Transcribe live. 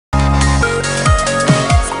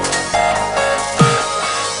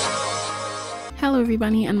Hello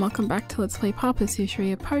everybody and welcome back to Let's Play Papa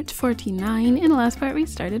Sushiria part 49. In the last part we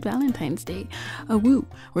started Valentine's Day. Woo!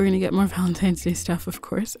 We're gonna get more Valentine's Day stuff of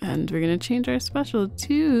course, and we're gonna change our special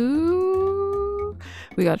to...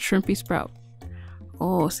 We got Shrimpy Sprout.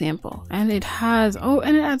 Oh, sample. And it has... Oh,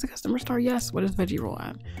 and it adds a customer star. Yes! What does Veggie Roll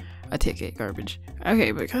add? A ticket. Garbage.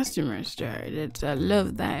 Okay, but customer star. I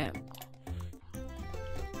love that.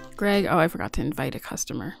 Greg. Oh, I forgot to invite a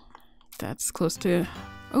customer. That's close to...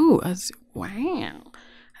 Oh, wow.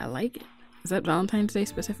 I like it. Is that Valentine's Day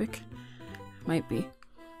specific? Might be.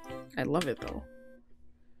 I love it though.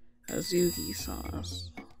 Azuki sauce.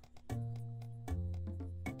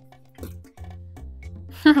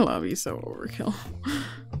 Her lobby's so overkill.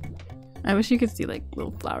 I wish you could see like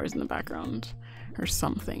little flowers in the background or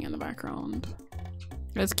something in the background.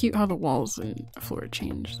 It's cute how the walls and floor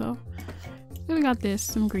change though. So we got this,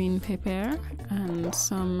 some green pepper and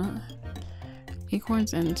some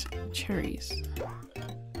acorns and cherries.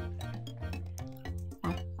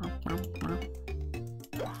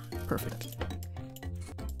 Perfect.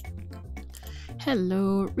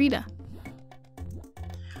 Hello, Rita.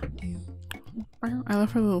 I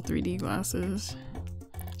love her little 3D glasses.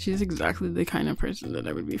 She's exactly the kind of person that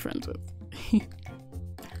I would be friends with.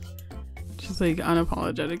 She's like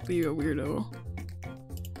unapologetically a weirdo,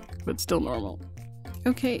 but still normal.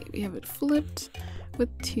 Okay, we have it flipped with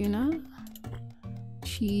tuna.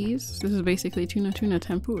 Cheese. This is basically tuna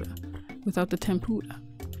tempura without the tempura.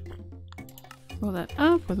 Roll that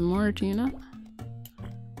up with more tuna.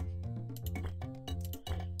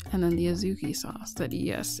 And then the Azuki sauce that,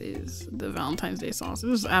 yes, is the Valentine's Day sauce.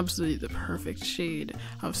 This is absolutely the perfect shade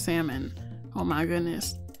of salmon. Oh my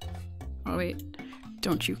goodness. Oh wait,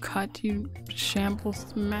 don't you cut, you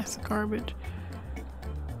shambles mess of garbage.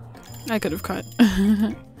 I could have cut.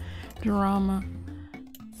 Drama.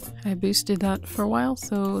 I boosted that for a while,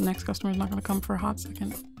 so next customer is not going to come for a hot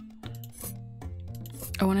second.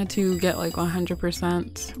 I wanted to get like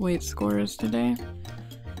 100% weight scores today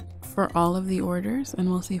for all of the orders, and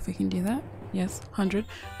we'll see if we can do that. Yes, 100.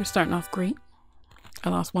 We're starting off great. I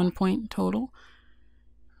lost 1 point total,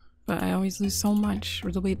 but I always lose so much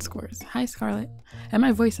with the weight scores. Hi, Scarlett. And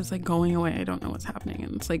my voice is like going away. I don't know what's happening,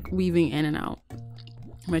 and it's like weaving in and out.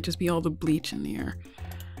 It might just be all the bleach in the air.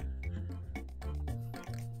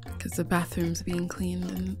 Because the bathroom's being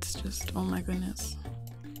cleaned and it's just, oh my goodness,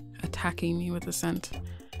 attacking me with the scent.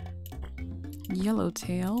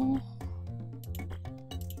 Yellowtail.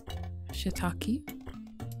 Shiitake.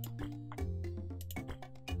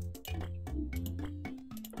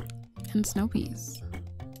 And snow peas.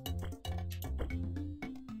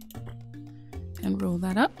 And roll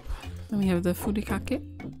that up. Then we have the furikake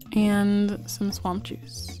and some swamp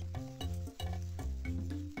juice.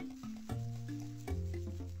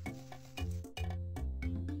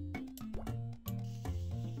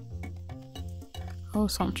 Oh,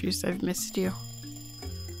 swamp juice, I've missed you.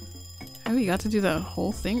 Oh, we got to do that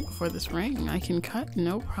whole thing before this ring. I can cut,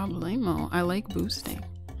 no problemo. I like boosting.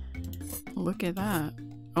 Look at that.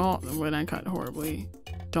 Oh, when I cut horribly.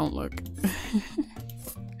 Don't look.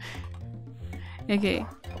 Okay.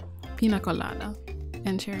 Pina colada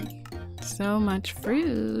and cherry. So much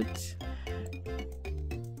fruit.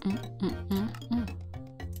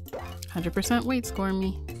 100% weight score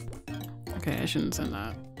me. Okay, I shouldn't send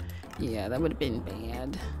that. Yeah, that would have been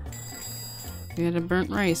bad. We had a burnt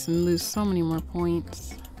rice and lose so many more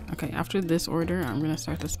points. Okay, after this order, I'm gonna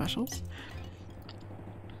start the specials.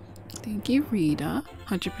 Thank you, Rita.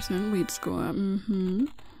 100% weight score.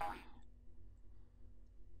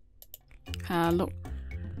 Hello.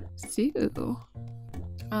 So,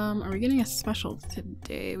 are we getting a special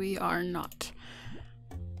today? We are not.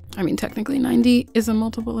 I mean, technically 90 is a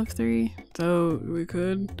multiple of 3, so we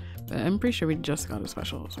could, but I'm pretty sure we just got a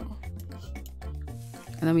special, so.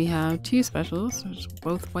 And then we have 2 specials, which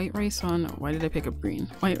both white rice on, why did I pick up green?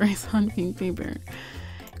 White rice on pink paper.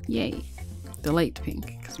 Yay. The light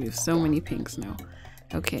pink, because we have so many pinks now.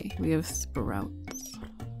 Okay, we have sprouts.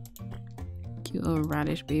 Cute little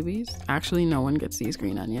radish babies. Actually, no one gets these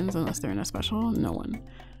green onions unless they're in a special. No one.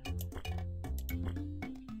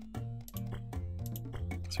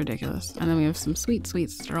 It's ridiculous. And then we have some sweet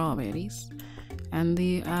strawberries. And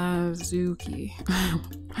the Azuki.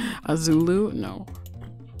 Azulu? No.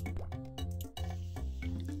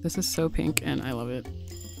 This is so pink and I love it.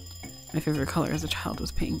 My favorite color as a child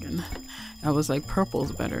was pink and I was like,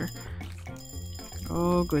 purple's better.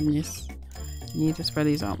 Oh goodness. You need to spread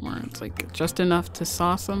these out more. It's like just enough to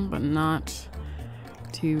sauce them, but not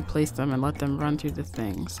to place them and let them run through the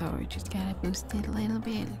thing. So we just gotta boost it a little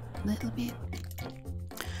bit.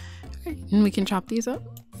 Okay, and we can chop these up.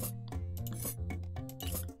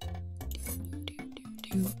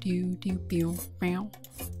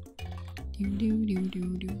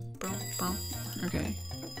 Okay.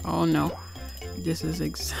 Oh no. This is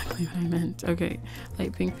exactly what I meant. Okay.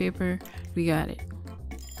 Light pink paper. We got it.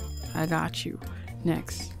 I got you.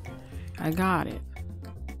 Next. I got it.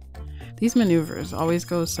 These maneuvers always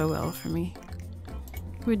go so well for me.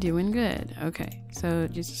 We're doing good. Okay. So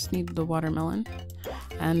just need the watermelon.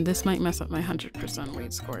 And this might mess up my 100%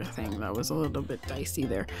 weight score thing. That was a little bit dicey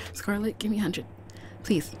there. Scarlett, give me 100.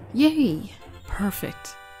 Please. Yay!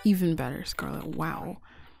 Perfect. Even better, Scarlett. Wow.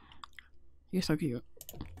 You're so cute.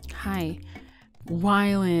 Hi.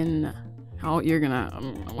 Wylan. Oh, you're gonna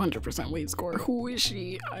 100% weight score. Who is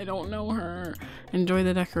she? I don't know her. Enjoy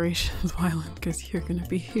the decorations, Wylan, because you're gonna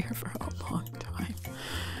be here for a long time.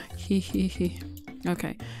 Hee hee hee.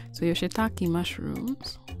 Okay, so your shiitake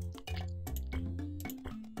mushrooms.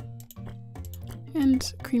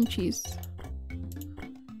 And cream cheese.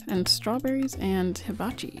 And strawberries and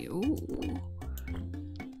hibachi. Ooh.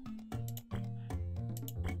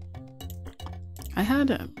 I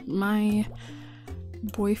had my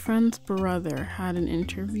boyfriend's brother had an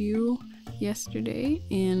interview yesterday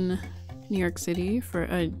in New York City for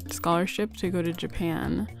a scholarship to go to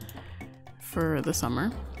Japan for the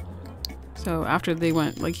summer. So after they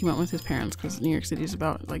went, like he went with his parents because New York City is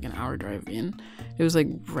about like an hour drive in. It was like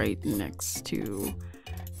right next to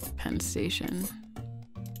Penn Station.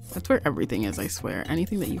 That's where everything is, I swear.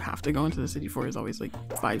 Anything that you have to go into the city for is always like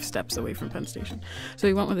 5 steps away from Penn Station. So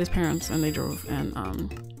he went with his parents and they drove, and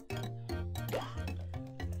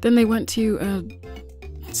then they went to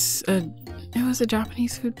it was a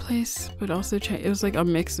Japanese food place, but also it was like a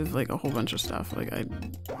mix of like a whole bunch of stuff. Like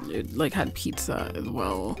it like had pizza as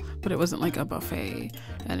well, but it wasn't like a buffet,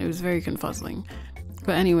 and it was very confuzzling.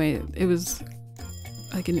 But anyway, it was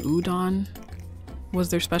like an udon was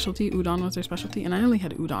their specialty. Udon was their specialty, and I only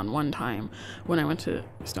had udon one time when I went to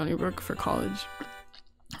Stony Brook for college.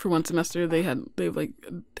 For one semester, they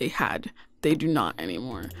do not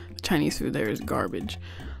anymore. Chinese food there is garbage.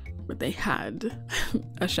 But they had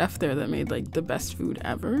a chef there that made like the best food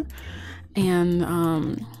ever, and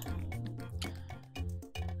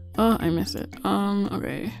oh, I miss it.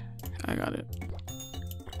 Okay, I got it.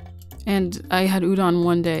 And I had udon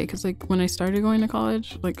one day because like when I started going to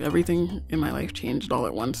college, like everything in my life changed all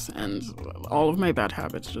at once, and all of my bad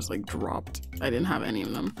habits just like dropped. I didn't have any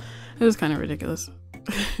of them. It was kind of ridiculous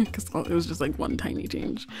because it was just like one tiny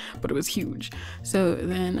change, but it was huge. So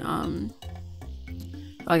then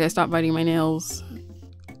like I stopped biting my nails,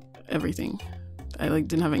 everything. I like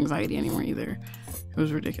didn't have anxiety anymore either. It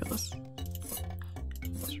was ridiculous.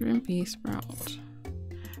 Shrimpy sprout.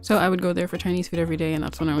 So I would go there for Chinese food every day, and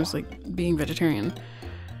that's when I was like being vegetarian.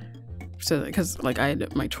 So because like I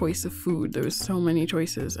had my choice of food, there was so many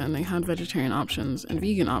choices, and they had vegetarian options and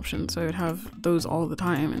vegan options, so I would have those all the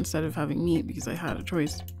time instead of having meat because I had a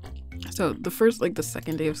choice. So the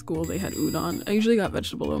second day of school, they had udon. I usually got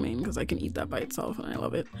vegetable lo mein because I can eat that by itself and I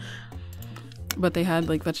love it. But they had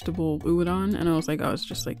like vegetable udon, and I was like, oh, it's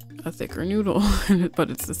just like a thicker noodle, but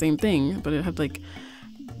it's the same thing, but it had like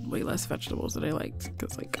way less vegetables that I liked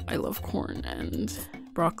because like I love corn and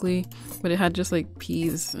broccoli, but it had just like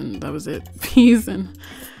peas and that was it. Peas and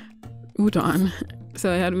udon.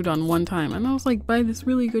 So I had udon one time, and I was like by this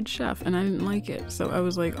really good chef, and I didn't like it. So I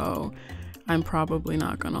was like, oh, I'm probably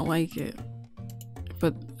not gonna like it.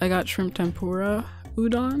 But I got shrimp tempura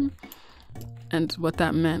udon, and what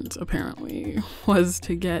that meant apparently was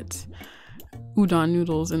to get udon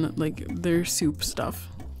noodles and like their soup stuff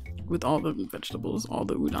with all the vegetables, all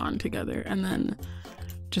the udon together, and then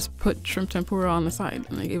just put shrimp tempura on the side.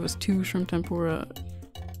 And they gave us 2 shrimp tempura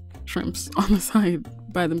shrimps on the side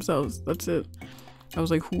by themselves. That's it. I was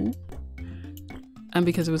like, who? And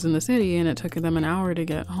because it was in the city and it took them an hour to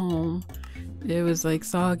get home, it was like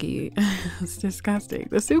soggy. It's disgusting.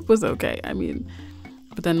 The soup was okay, I mean,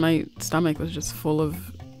 but then my stomach was just full of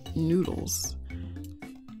noodles.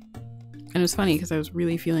 And it was funny because I was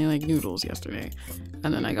really feeling like noodles yesterday,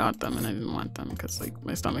 and then I got them and I didn't want them because like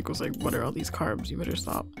my stomach was like, what are all these carbs? You better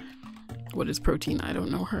stop. What is protein? I don't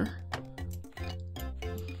know her.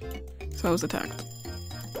 So I was attacked.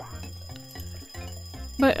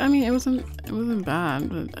 But I mean, it wasn't bad,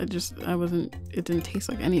 but it didn't taste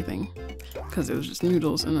like anything because it was just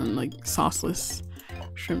noodles and then like sauceless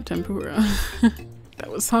shrimp tempura that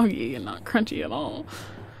was soggy and not crunchy at all.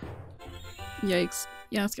 Yikes.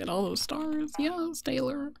 Yes, get all those stars. Yes,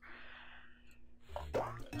 Taylor.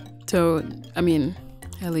 So, I mean,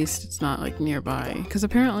 at least it's not like nearby, because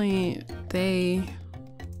apparently they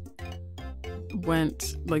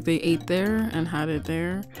went, like they ate there and had it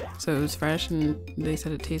there, so it was fresh, and they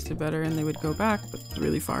said it tasted better and they would go back, but it's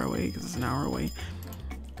really far away because it's an hour away.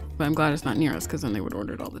 But I'm glad it's not near us, because then they would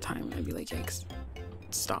order it all the time. And I'd be like, yikes.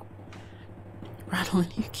 Stop. Rattle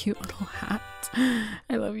in your cute little hat.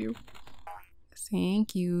 I love you.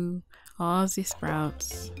 Thank you. All the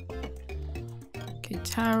sprouts. Okay,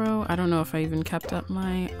 taro. I don't know if I even kept up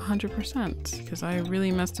my 100%, because I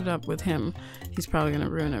really messed it up with him. He's probably going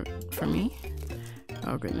to ruin it for me.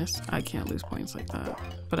 Oh goodness, I can't lose points like that.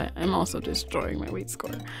 But I'm also destroying my weight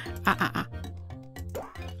score.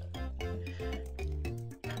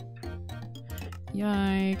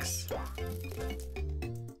 Yikes.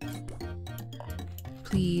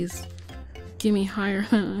 Please. Give me higher.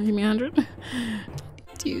 Give me 100.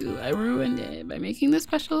 Dude, I ruined it by making the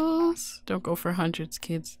specials. Don't go for hundreds,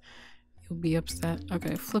 kids. You'll be upset.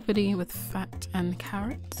 Okay, flippity with fat and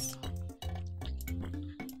carrots.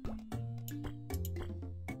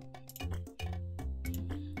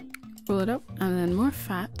 Roll it up, and then more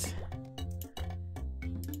fat.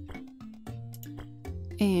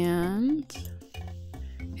 And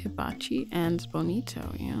hibachi and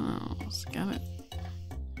bonito. Yes, got it.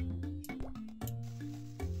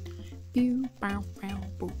 Bow, bow,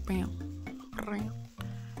 bow, bow, bow.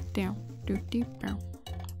 Down, do, do, bow,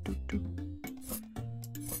 do, do.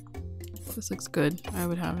 This looks good. I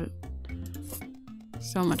would have it.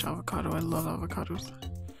 So much avocado. I love avocados.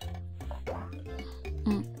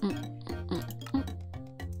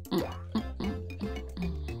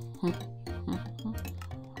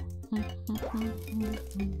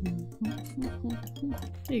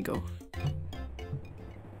 There you go.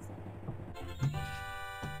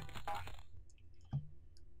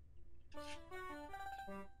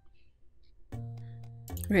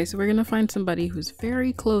 Okay, so we're gonna find somebody who's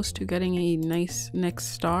very close to getting a nice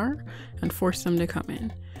next star and force them to come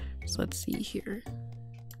in. So let's see here.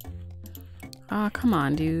 Ah, come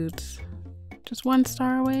on, dudes. Just 1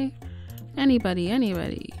 star away?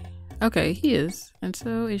 Anybody. Okay, he is, and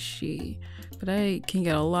so is she. But I can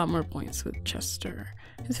get a lot more points with Chester.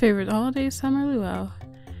 His favorite holiday is summer luau.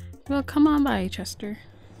 Well, come on by, Chester.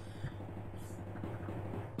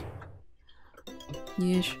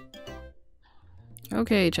 Yeesh.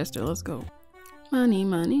 Okay, Chester, let's go. Money,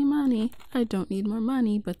 money, money. I don't need more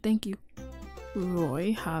money, but thank you.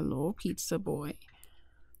 Roy, hello, pizza boy.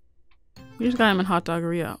 We just got him in Hot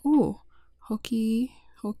Doggeria. Ooh,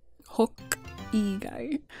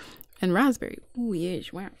 Hokkigai. And raspberry. Ooh,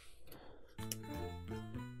 yes, wow.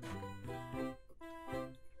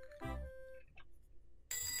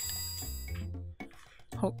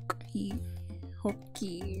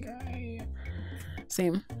 Hokkigai.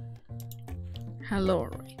 Same. Hello,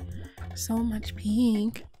 Roy. So much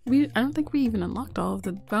pink. I don't think we even unlocked all of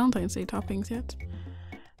the Valentine's Day toppings yet.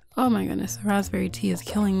 Oh my goodness, the raspberry tea is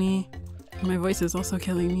killing me. My voice is also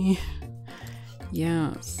killing me.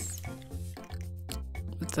 Yes.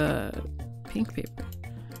 It's a pink paper.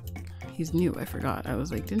 He's new, I forgot. I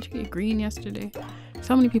was like, didn't you get green yesterday?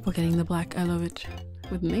 So many people getting the black. I love it.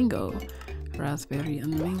 With mango. Raspberry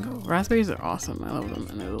and mango. Raspberries are awesome. I love them.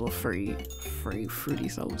 And they're little furry fruity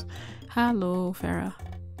selves. Hello, Farah.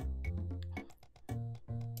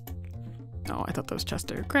 Oh, I thought that was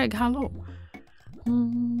Chester. Craig, hello.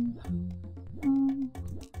 And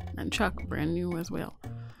Chuck, brand new as well.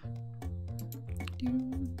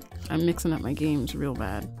 I'm mixing up my games real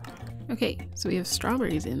bad. Okay, so we have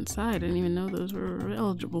strawberries inside. I didn't even know those were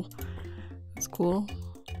eligible. That's cool.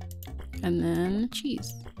 And then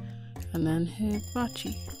cheese. And then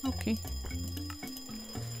hibachi. Okay.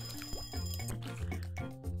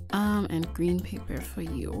 And green paper for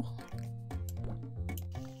you.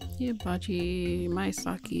 Hibachi, my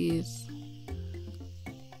sakis.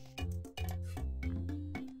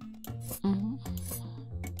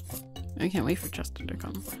 I can't wait for Chester to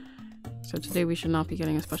come. So today we should not be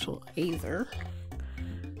getting a special either.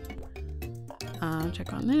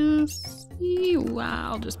 Check on this.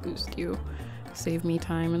 Wow, just boost you. Save me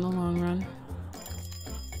time in the long run.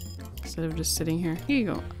 Instead of just sitting here. Here you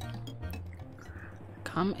go.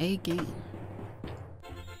 Come again.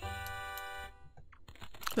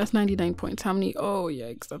 That's 99 points. How many? Oh,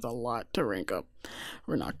 yikes. That's a lot to rank up.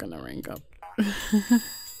 We're not gonna rank up.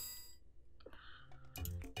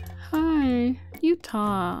 Hi,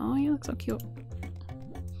 Utah. Oh, you look so cute.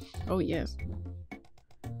 Oh, yes.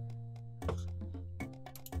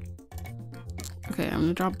 Okay, I'm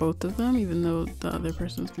gonna drop both of them, even though the other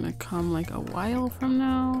person's gonna come like a while from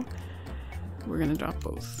now. We're gonna drop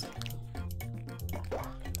both.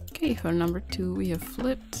 Okay, for number 2, we have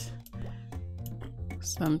flipped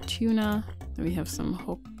some tuna. Then we have some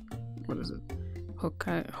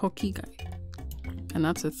Hokkigai. And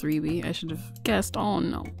that's a 3B. I should have guessed. Oh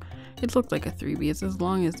no. It looked like a 3B. It's as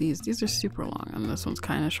long as these. These are super long, and this one's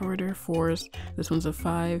kind of shorter. 4s. This one's a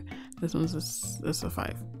 5. This one's a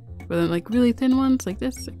 5. But then like really thin ones like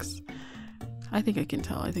this, 6. I think I can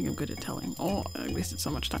tell. I think I'm good at telling. Oh, I wasted so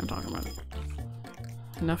much time talking about it.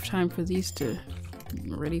 Enough time for these to be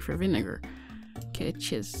ready for vinegar. Okay,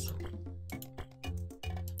 cheese.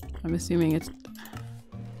 I'm assuming it's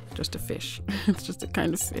just a fish. It's just a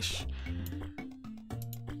kind of fish.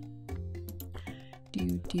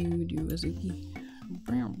 Do Azuki.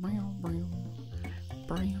 Brown.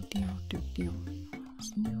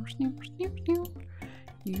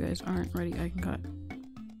 You guys aren't ready. I can cut.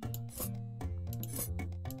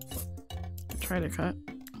 Try to cut.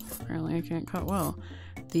 Apparently I can't cut well.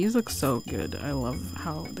 These look so good. I love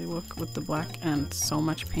how they look with the black and so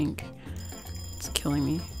much pink. It's killing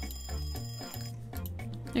me.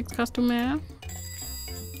 Next customer.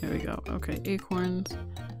 There we go. Okay, acorns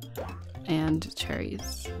and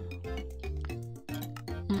cherries.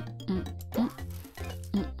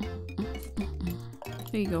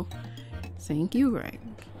 There you go. Thank you, Greg.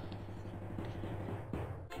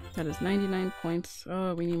 That is 99 points.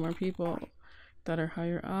 Oh, we need more people that are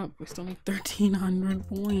higher up. We still need 1,300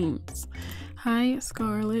 points. Hi,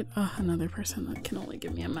 Scarlet. Oh, another person that can only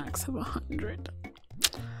give me a max of 100.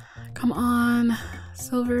 Come on.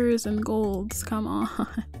 Silvers and golds. Come on.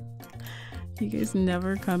 You guys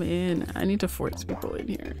never come in. I need to force people in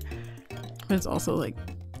here. But it's also like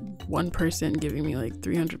one person giving me like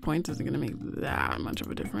 300 points isn't going to make that much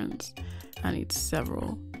of a difference. I need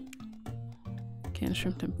several. Canned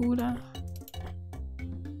shrimp tempura.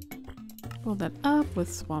 Fill that up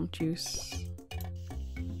with swamp juice.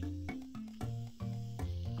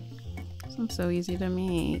 This one's so easy to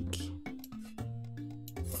make.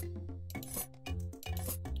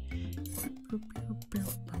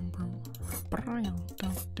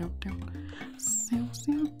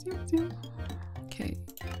 Okay.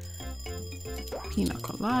 Pina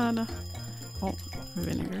colada. Oh,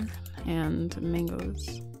 vinegar and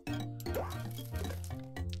mangoes.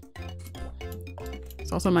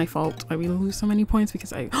 It's also my fault why we lose so many points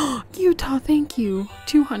because Utah, thank you.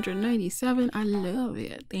 297. I love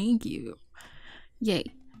it. Thank you. Yay.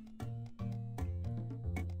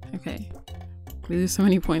 Okay. We lose so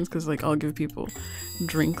many points because like I'll give people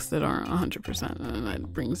drinks that aren't 100% and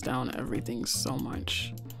that brings down everything so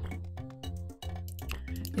much.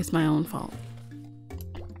 It's my own fault.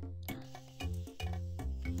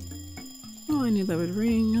 Oh, I knew that would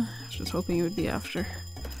ring. I was just hoping it would be after.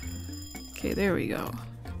 Okay, there we go.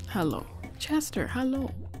 Hello. Chester,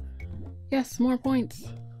 hello. Yes, more points.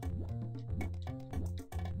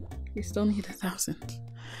 We still need 1,000.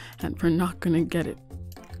 And we're not gonna get it.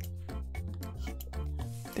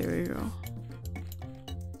 There we go.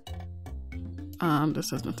 This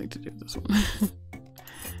has nothing to do with this one.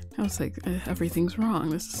 I was like, everything's wrong.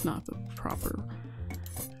 This is not the proper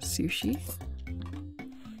sushi.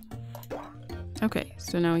 Okay,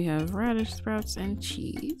 so now we have radish sprouts and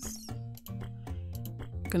cheese.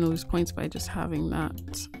 Gonna lose points by just having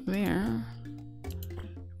that there.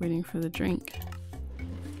 Waiting for the drink.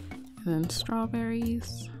 And then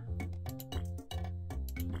strawberries.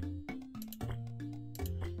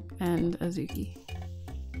 And Azuki.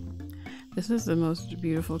 This is the most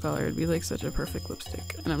beautiful color. It'd be like such a perfect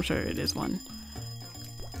lipstick. And I'm sure it is one.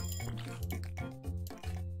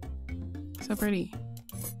 So pretty.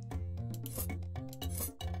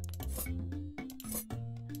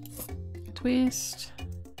 Twist.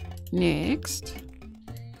 Next.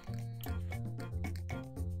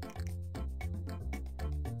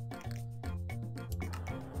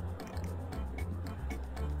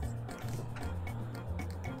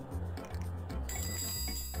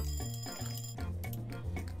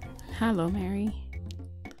 Hello, Mary.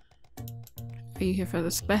 Are you here for the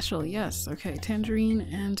special? Yes. Okay, tangerine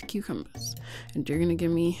and cucumbers. And you're gonna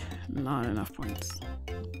give me not enough points.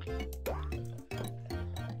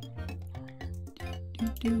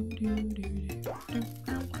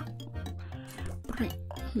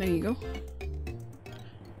 There you go.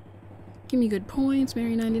 Give me good points,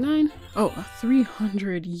 Mary 99. Oh, a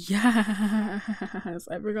 300. Yes!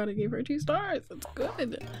 I forgot I gave her 2 stars. That's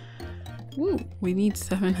good. Woo! We need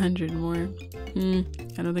 700 more. I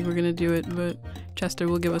don't think we're gonna do it, but Chester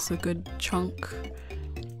will give us a good chunk.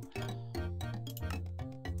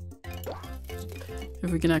 If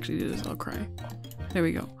we can actually do this, I'll cry. There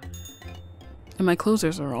we go. And my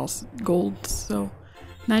closers are all gold, so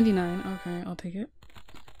 99. Okay, I'll take it.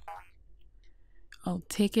 I'll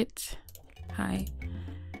take it. Hi,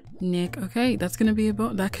 Nick. Okay, that's gonna be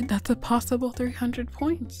about that's a possible 300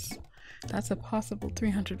 points. That's a possible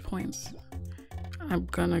 300 points. I'm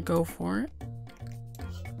gonna go for it.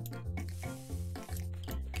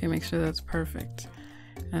 Okay, make sure that's perfect.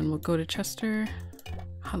 And we'll go to Chester.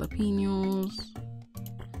 Jalapenos.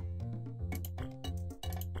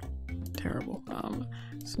 Terrible.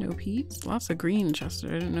 Snow peas. Lots of green, Chester.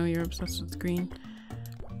 I didn't know you're obsessed with green.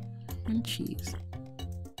 And cheese.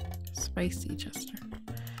 Spicy, Chester.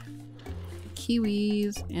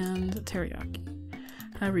 Kiwis and teriyaki.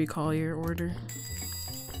 I recall your order.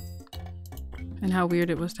 And how weird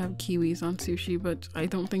it was to have kiwis on sushi, but I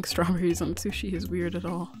don't think strawberries on sushi is weird at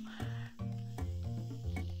all.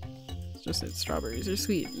 It's just that strawberries are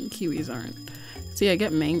sweet and kiwis aren't. See, I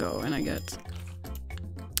get mango and I get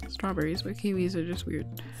strawberries, but kiwis are just weird.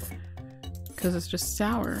 Because it's just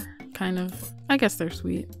sour, kind of. I guess they're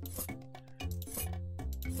sweet.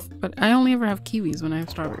 But I only ever have kiwis when I have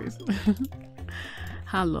strawberries.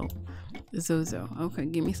 Hello. Zozo. Okay,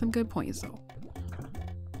 give me some good points though.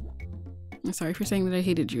 I'm sorry for saying that I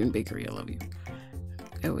hated you in bakery. I love you.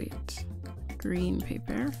 Oh wait. Green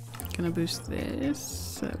paper. Gonna boost this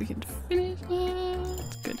so that we can finish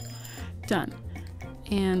it. Good. Done.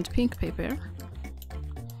 And pink paper.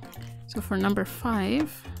 So for number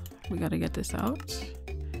 5, we gotta get this out.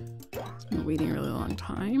 It's been waiting a really long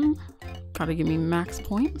time. Gotta give me max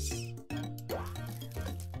points.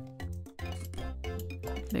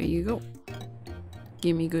 There you go.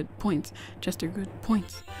 Give me good points. Chester, good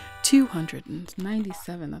points.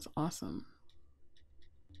 297. That's awesome.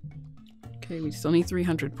 Okay, we still need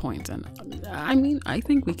 300 points. And I mean, I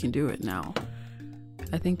think we can do it now.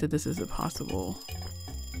 I think that this is a possible.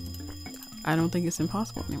 I don't think it's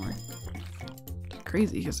impossible anymore. It's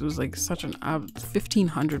crazy because it was like such an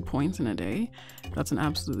 1,500 points in a day. That's an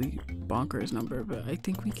absolutely bonkers number, but I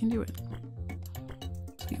think we can do it.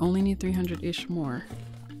 So we only need 300-ish more.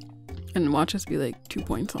 And watch us be like 2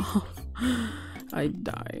 points off. I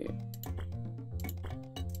die.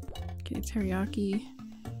 Okay, teriyaki.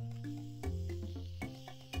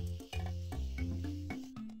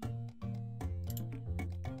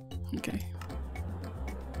 Okay.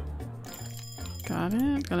 Got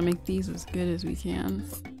it. Gotta make these as good as we can.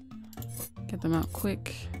 Get them out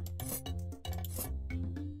quick.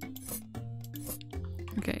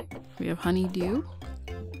 Okay, we have honeydew.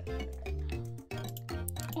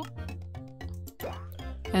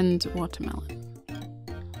 And watermelon.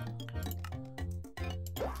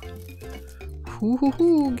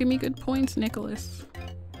 Hoo, give me good points, Nicholas.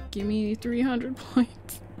 Give me 300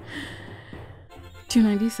 points.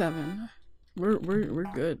 297. We're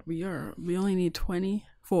good. We only need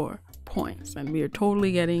 24 points, and we are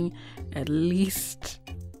totally getting at least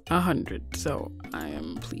 100. So I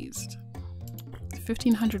am pleased.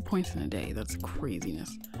 1,500 points in a day. That's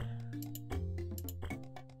craziness.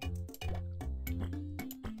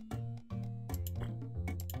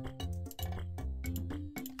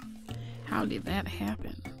 How did that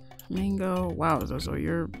happen? Mango. Wow, Zozo,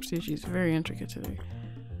 your sushi is very intricate today.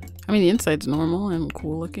 I mean, the inside's normal and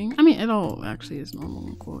cool looking. I mean, it all actually is normal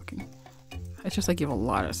and cool looking. It's just like you have a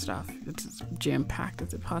lot of stuff. It's as jam-packed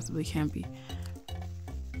as it possibly can be.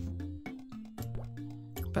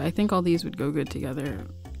 But I think all these would go good together.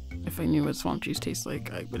 If I knew what swamp juice tastes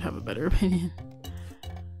like, I would have a better opinion.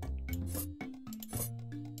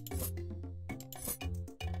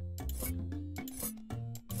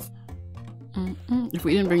 If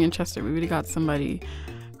we didn't bring in Chester, we would have got somebody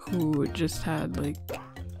who just had like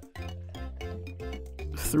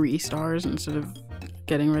 3 stars instead of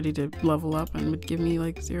getting ready to level up and would give me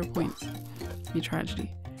like 0 points. It'd be a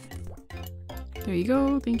tragedy. There you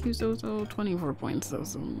go. Thank you, Zozo. 24 points,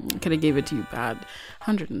 Zozo. Could have gave it to you bad.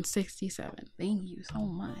 167. Thank you so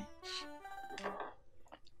much.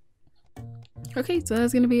 Okay, so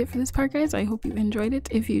that's going to be it for this part, guys. I hope you enjoyed it.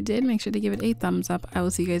 If you did, make sure to give it a thumbs up. I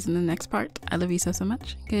will see you guys in the next part. I love you so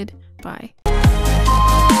much. Goodbye.